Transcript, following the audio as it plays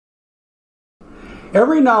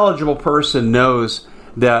Every knowledgeable person knows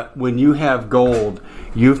that when you have gold,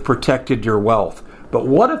 you've protected your wealth. But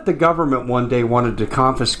what if the government one day wanted to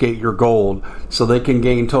confiscate your gold so they can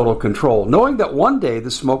gain total control, knowing that one day the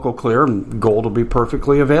smoke will clear and gold will be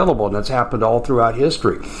perfectly available, and that's happened all throughout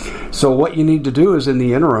history. So what you need to do is, in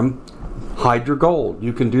the interim, hide your gold.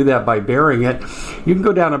 You can do that by burying it. You can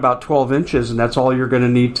go down about 12 inches, and that's all you're going to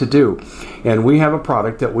need to do. And we have a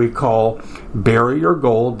product that we call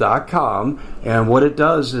buryyourgold.com, and what it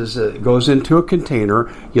does is it goes into a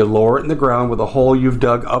container. You lower it in the ground with a hole you've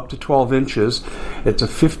dug up to 12 inches. It's a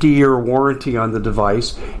 50-year warranty on the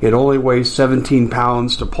device. It only weighs 17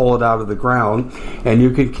 pounds to pull it out of the ground, and you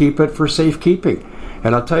can keep it for safekeeping.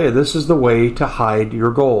 And I'll tell you, this is the way to hide your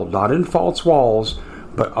gold. Not in false walls,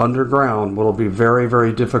 but underground, will be very,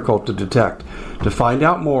 very difficult to detect. To find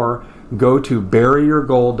out more, go to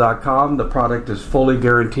buryyourgold.com. The product is fully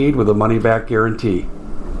guaranteed with a money-back guarantee.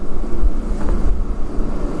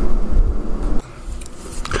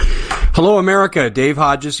 Hello, America. Dave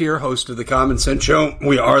Hodges here, host of The Common Sense Show.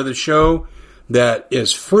 We are the show that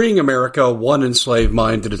is freeing America one enslaved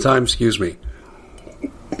mind at a time. Excuse me.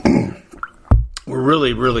 We're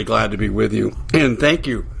really, really glad to be with you. And thank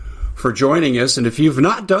you for joining us. And if you've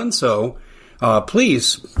not done so,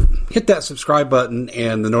 please hit that subscribe button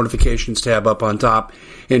and the notifications tab up on top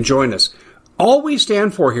and join us. All we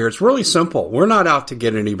stand for here, it's really simple. We're not out to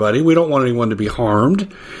get anybody. We don't want anyone to be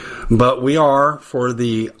harmed. But we are for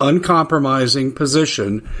the uncompromising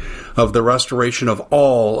position of the restoration of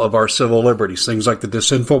all of our civil liberties. Things like the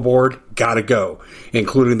Disinfo Board, gotta go,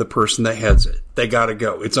 including the person that heads it. They gotta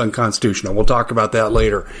go. It's unconstitutional. We'll talk about that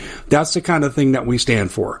later. That's the kind of thing that we stand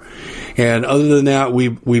for. And other than that, we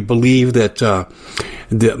believe that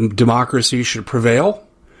the democracy should prevail,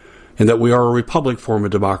 and that we are a republic form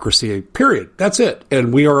of democracy, period. That's it.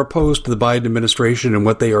 And we are opposed to the Biden administration and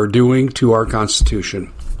what they are doing to our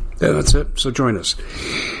Constitution. Yeah, that's it. So join us.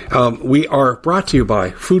 We are brought to you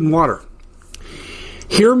by Food and Water.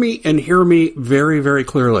 Hear me and hear me very, very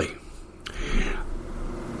clearly.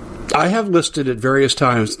 I have listed at various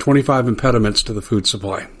times 25 impediments to the food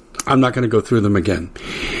supply. I'm not going to go through them again.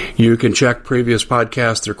 You can check previous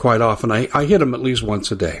podcasts. They're quite often. I hit them at least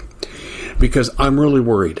once a day, because I'm really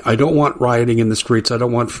worried. I don't want rioting in the streets. I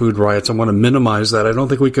don't want food riots. I want to minimize that. I don't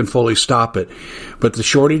think we can fully stop it. But the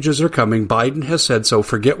shortages are coming. Biden has said so.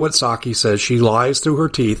 Forget what Psaki says. She lies through her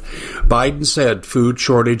teeth. Biden said food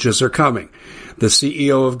shortages are coming. The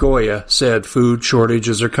CEO of Goya said food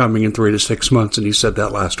shortages are coming in 3 to 6 months, and he said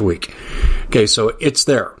that last week. Okay, so it's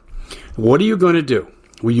there. What are you going to do?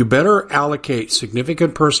 Well, you better allocate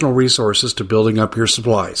significant personal resources to building up your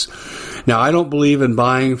supplies. Now, I don't believe in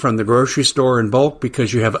buying from the grocery store in bulk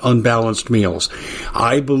because you have unbalanced meals.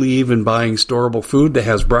 I believe in buying storable food that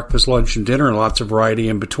has breakfast, lunch, and dinner and lots of variety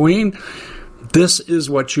in between. This is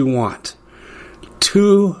what you want.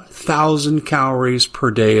 2,000 calories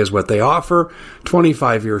per day is what they offer.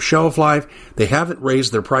 25-year shelf life. They haven't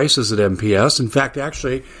raised their prices at MPS. In fact,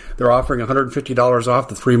 actually, they're offering $150 off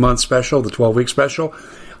the 3-month special, the 12-week special.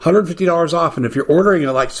 $150 off. And if you're ordering,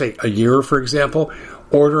 like, say, a year, for example,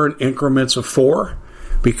 order in increments of 4,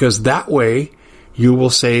 because that way you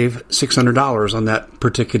will save $600 on that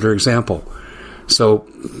particular example. So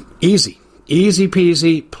easy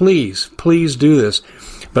peasy. Please do this.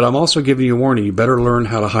 But I'm also giving you a warning. You better learn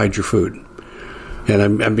how to hide your food.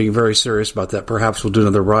 And I'm being very serious about that. Perhaps we'll do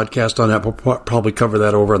another broadcast on that. We'll probably cover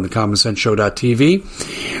that over on the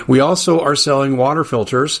commonsenseshow.tv. We also are selling water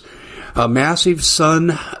filters. A massive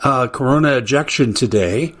sun corona ejection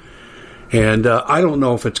today. And I don't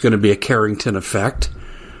know if it's going to be a Carrington effect,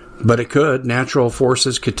 but it could. Natural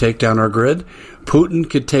forces could take down our grid. Putin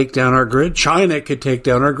could take down our grid. China could take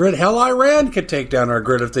down our grid. Hell, Iran could take down our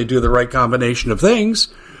grid if they do the right combination of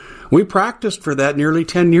things. We practiced for that nearly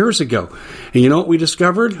 10 years ago. And you know what we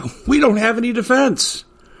discovered? We don't have any defense.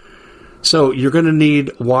 So you're going to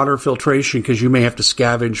need water filtration because you may have to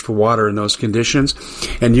scavenge for water in those conditions.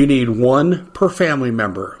 And you need 1 per family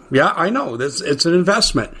member. Yeah, I know. It's an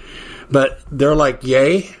investment. But they're like,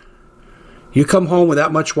 yay? You come home with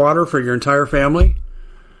that much water for your entire family?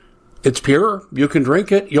 It's pure. You can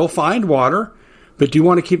drink it. You'll find water. But do you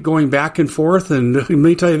want to keep going back and forth? And let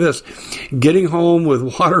me tell you this. Getting home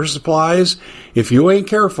with water supplies, if you ain't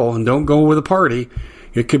careful and don't go with a party,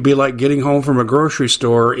 it could be like getting home from a grocery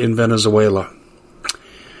store in Venezuela.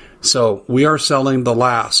 So we are selling the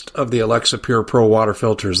last of the Alexa Pure Pro water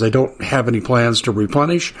filters. They don't have any plans to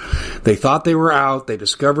replenish. They thought they were out. They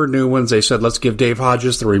discovered new ones. They said, let's give Dave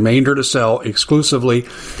Hodges the remainder to sell exclusively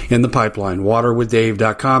in the pipeline.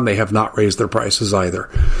 Waterwithdave.com. They have not raised their prices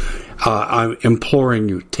either. I'm imploring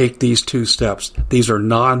you, take these 2 steps. These are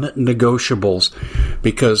non-negotiables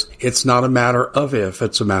because it's not a matter of if,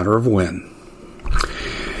 it's a matter of when.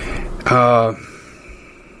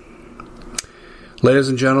 Ladies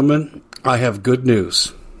and gentlemen, I have good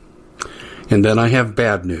news, and then I have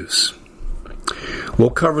bad news.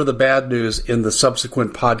 We'll cover the bad news in the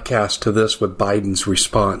subsequent podcast to this with Biden's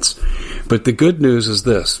response. But the good news is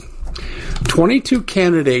this. 22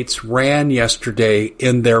 candidates ran yesterday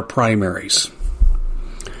in their primaries.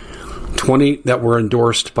 20 that were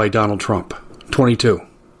endorsed by Donald Trump. 22.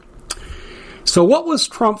 So what was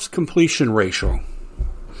Trump's completion ratio?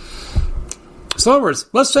 So in other words,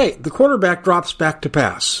 let's say the quarterback drops back to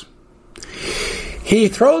pass. He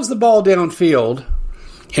throws the ball downfield,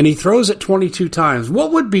 and he throws it 22 times.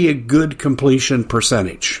 What would be a good completion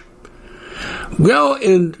percentage? Well,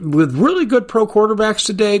 with really good pro quarterbacks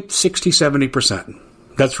today, 60, 70%.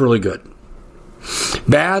 That's really good.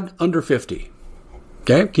 Bad, under 50.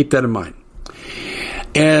 Okay, keep that in mind.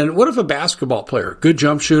 And what if a basketball player, good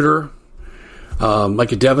jump shooter,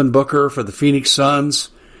 like a Devin Booker for the Phoenix Suns,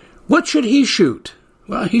 what should he shoot?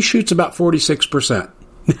 Well, he shoots about 46%.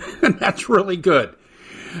 And that's really good.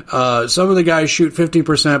 Some of the guys shoot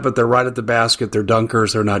 50%, but they're right at the basket. They're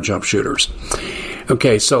dunkers. They're not jump shooters.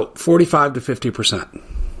 Okay, so 45 to 50%.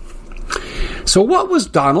 So what was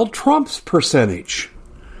Donald Trump's percentage?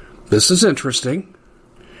 This is interesting.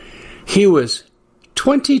 He was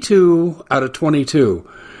 22 out of 22.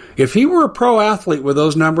 If he were a pro athlete with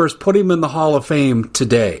those numbers, put him in the Hall of Fame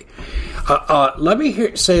today. Let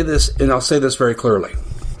me say this, and I'll say this very clearly.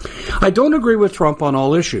 I don't agree with Trump on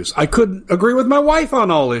all issues. I could agree with my wife on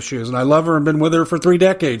all issues, and I love her and been with her for 3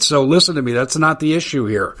 decades. So listen to me, that's not the issue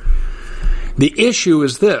here. The issue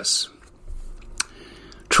is this.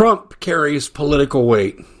 Trump carries political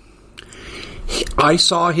weight. I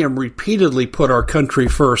saw him repeatedly put our country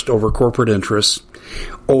first over corporate interests,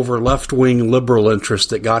 over left-wing liberal interests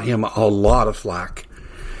that got him a lot of flack.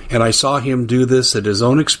 And I saw him do this at his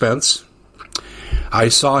own expense. I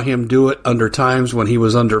saw him do it under times when he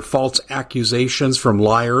was under false accusations from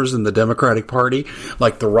liars in the Democratic Party,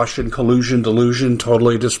 like the Russian collusion delusion,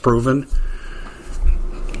 totally disproven.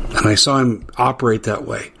 And I saw him operate that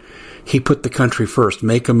way. He put the country first,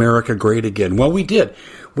 make America great again. Well, we did.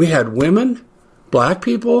 We had women, black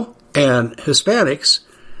people, and Hispanics.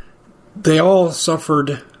 They all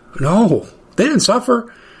suffered. No, they didn't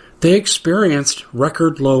suffer. They experienced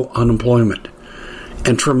record low unemployment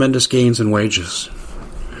and tremendous gains in wages.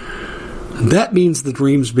 That means the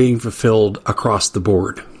dream's being fulfilled across the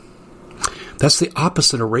board. That's the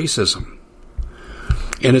opposite of racism.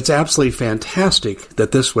 And it's absolutely fantastic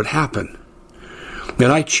that this would happen.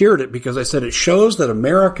 And I cheered it because I said it shows that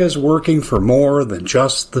America is working for more than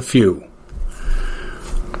just the few.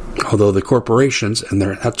 Although the corporations, and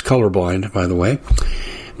that's colorblind, by the way,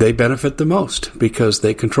 they benefit the most because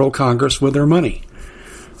they control Congress with their money.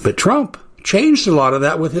 But Trump changed a lot of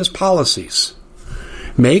that with his policies.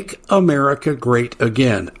 Make America great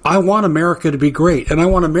again. I want America to be great, and I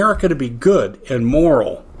want America to be good and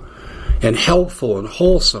moral and helpful and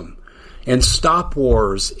wholesome, and stop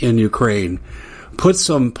wars in Ukraine. Put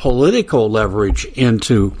some political leverage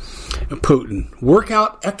into Putin. Work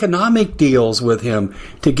out economic deals with him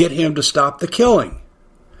to get him to stop the killing.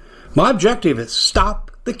 My objective is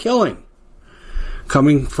stop the killing.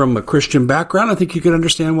 Coming from a Christian background, I think you can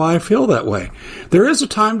understand why I feel that way. There is a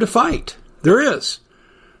time to fight. There is.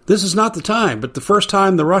 This is not the time, but the first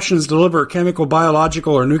time the Russians deliver a chemical,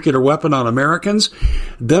 biological, or nuclear weapon on Americans,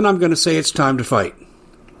 then I'm going to say it's time to fight.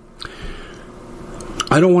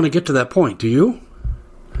 I don't want to get to that point, do you?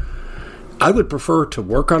 I would prefer to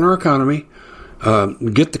work on our economy,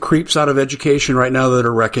 get the creeps out of education right now that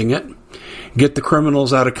are wrecking it, get the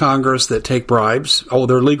criminals out of Congress that take bribes. Oh,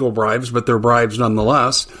 they're legal bribes, but they're bribes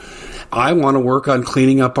nonetheless. I want to work on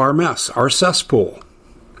cleaning up our mess, our cesspool.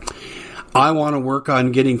 I want to work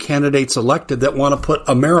on getting candidates elected that want to put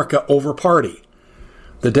America over party.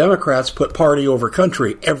 The Democrats put party over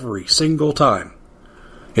country every single time.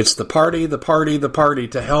 It's the party, the party, the party,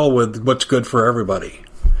 to hell with what's good for everybody.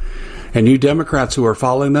 And you Democrats who are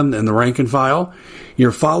following them in the rank and file,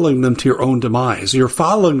 you're following them to your own demise. You're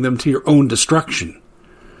following them to your own destruction.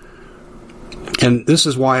 And this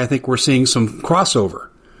is why I think we're seeing some crossover.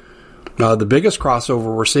 The biggest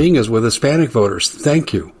crossover we're seeing is with Hispanic voters.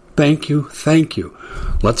 Thank you. Thank you. Thank you.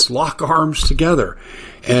 Let's lock arms together.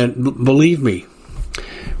 And believe me,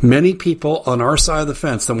 many people on our side of the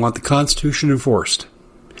fence that want the Constitution enforced,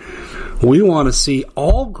 we want to see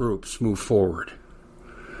all groups move forward.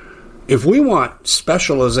 If we want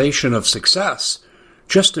specialization of success,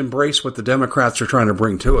 just embrace what the Democrats are trying to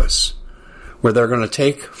bring to us, where they're going to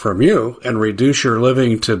take from you and reduce your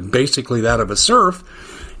living to basically that of a serf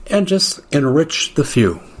and just enrich the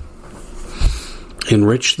few.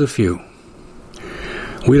 Enrich the few.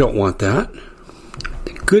 We don't want that.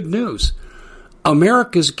 Good news.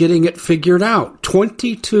 America's getting it figured out.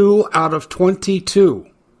 22 out of 22.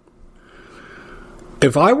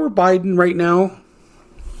 If I were Biden right now,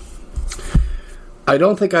 I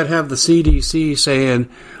don't think I'd have the CDC saying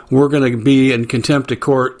we're going to be in contempt of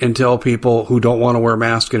court and tell people who don't want to wear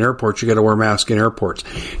masks in airports, you got to wear masks in airports.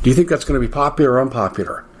 Do you think that's going to be popular or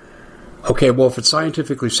unpopular? Okay, well, if it's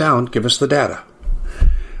scientifically sound, give us the data.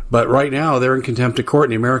 But right now, they're in contempt of court,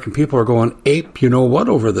 and the American people are going ape, you know what,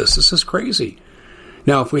 over this. This is crazy.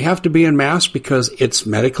 Now, if we have to be in masks because it's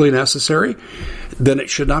medically necessary, then it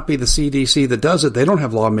should not be the CDC that does it. They don't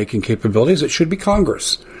have lawmaking capabilities. It should be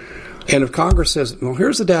Congress. And if Congress says, well,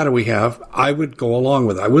 here's the data we have, I would go along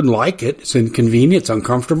with it. I wouldn't like it. It's inconvenient. It's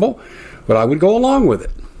uncomfortable. But I would go along with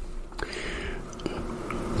it.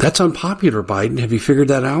 That's unpopular, Biden. Have you figured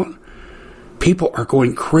that out? People are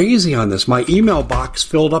going crazy on this. My email box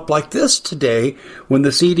filled up like this today when the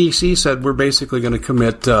CDC said we're basically going to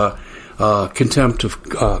commit contempt of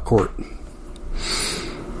court.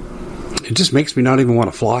 It just makes me not even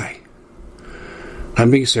want to fly.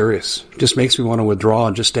 I'm being serious. It just makes me want to withdraw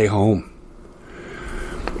and just stay home.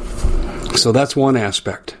 So that's one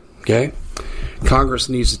aspect, okay? Congress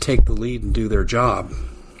needs to take the lead and do their job.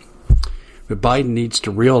 But Biden needs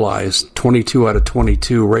to realize 22 out of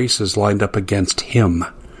 22 races lined up against him.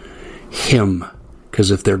 Him.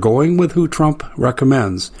 Because if they're going with who Trump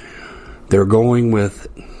recommends, they're going with,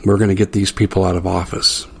 we're going to get these people out of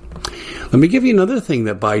office. Let me give you another thing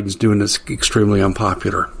that Biden's doing that's extremely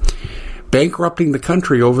unpopular. Bankrupting the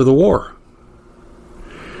country over the war.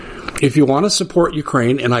 If you want to support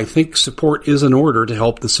Ukraine, and I think support is in order to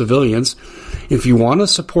help the civilians, if you want to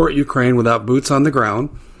support Ukraine without boots on the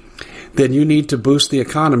ground, then you need to boost the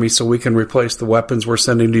economy so we can replace the weapons we're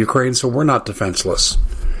sending to Ukraine so we're not defenseless.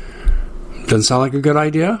 Doesn't sound like a good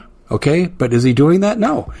idea? Okay, but is he doing that?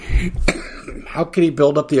 No. How can he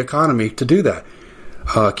build up the economy to do that?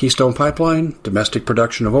 Keystone Pipeline, domestic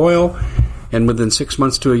production of oil, and within 6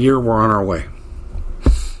 months to a year, we're on our way.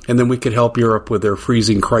 And then we could help Europe with their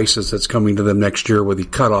freezing crisis that's coming to them next year with the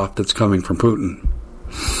cutoff that's coming from Putin.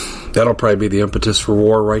 That'll probably be the impetus for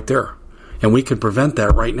war right there. And we could prevent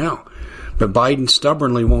that right now. But Biden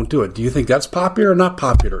stubbornly won't do it. Do you think that's popular or not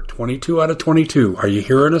popular? 22 out of 22. Are you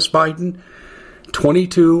hearing us, Biden?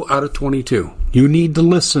 22 out of 22. You need to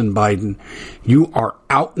listen, Biden. You are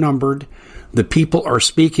outnumbered. The people are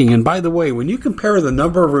speaking. And by the way, when you compare the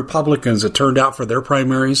number of Republicans that turned out for their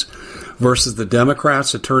primaries versus the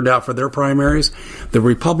Democrats that turned out for their primaries, the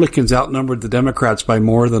Republicans outnumbered the Democrats by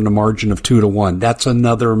more than a margin of 2-1. That's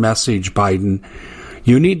another message, Biden.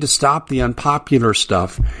 You need to stop the unpopular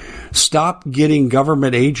stuff. Stop getting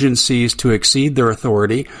government agencies to exceed their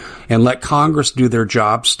authority and let Congress do their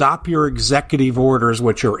job. Stop your executive orders,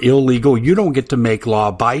 which are illegal. You don't get to make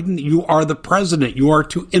law, Biden. You are the president. You are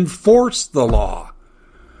to enforce the law.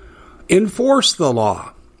 Enforce the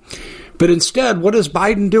law. But instead, what is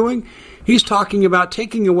Biden doing? He's talking about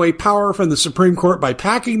taking away power from the Supreme Court by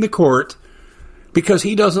packing the court because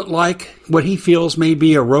he doesn't like what he feels may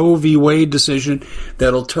be a Roe v. Wade decision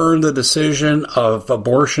that'll turn the decision of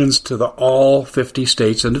abortions to all 50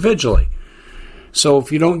 states individually. So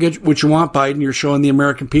if you don't get what you want, Biden, you're showing the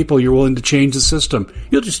American people you're willing to change the system.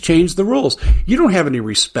 You'll just change the rules. You don't have any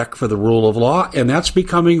respect for the rule of law, and that's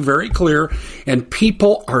becoming very clear, and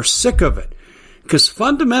people are sick of it. Because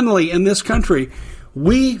fundamentally in this country,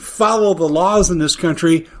 we follow the laws in this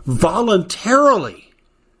country voluntarily.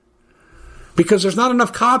 Because there's not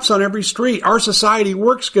enough cops on every street. Our society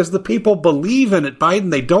works because the people believe in it,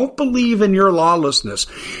 Biden. They don't believe in your lawlessness.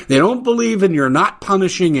 They don't believe in your not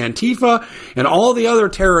punishing Antifa and all the other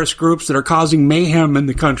terrorist groups that are causing mayhem in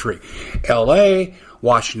the country. L.A.,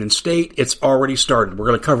 Washington State, it's already started. We're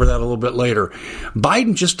going to cover that a little bit later.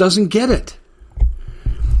 Biden just doesn't get it.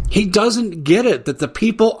 He doesn't get it that the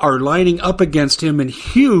people are lining up against him in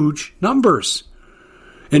huge numbers.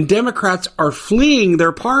 And Democrats are fleeing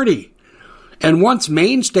their party. And once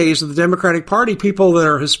mainstays of the Democratic Party, people that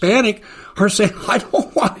are Hispanic, are saying, I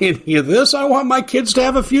don't want any of this. I want my kids to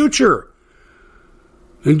have a future.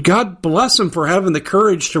 And God bless them for having the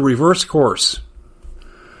courage to reverse course.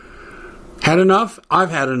 Had enough?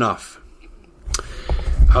 I've had enough.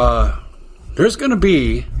 There's going to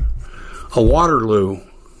be a Waterloo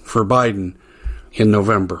for Biden in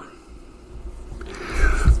November.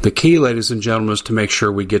 The key, ladies and gentlemen, is to make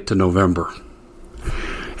sure we get to November.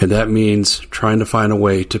 And that means trying to find a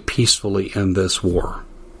way to peacefully end this war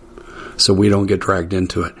so we don't get dragged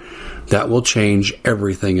into it. That will change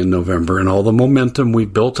everything in November. And all the momentum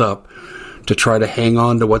we've built up to try to hang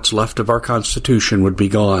on to what's left of our Constitution would be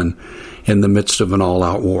gone in the midst of an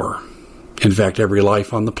all-out war. In fact, every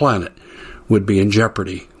life on the planet would be in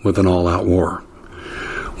jeopardy with an all-out war.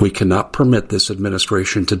 We cannot permit this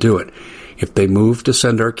administration to do it. If they move to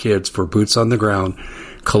send our kids for boots on the ground,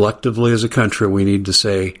 collectively as a country, we need to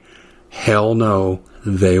say, hell no,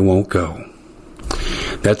 they won't go.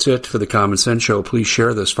 That's it for the Common Sense Show. Please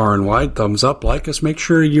share this far and wide. Thumbs up, like us. Make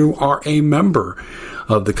sure you are a member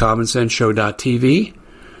of the commonsenseshow.tv,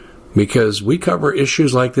 because we cover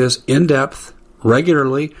issues like this in depth,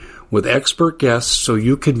 regularly, with expert guests, so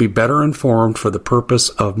you can be better informed for the purpose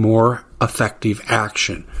of more effective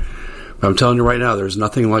action. I'm telling you right now, there's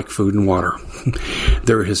nothing like food and water.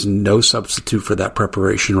 There is no substitute for that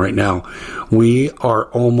preparation right now. We are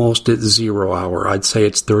almost at 0 hour. I'd say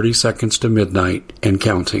it's 30 seconds to midnight and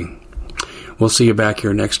counting. We'll see you back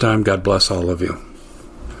here next time. God bless all of you.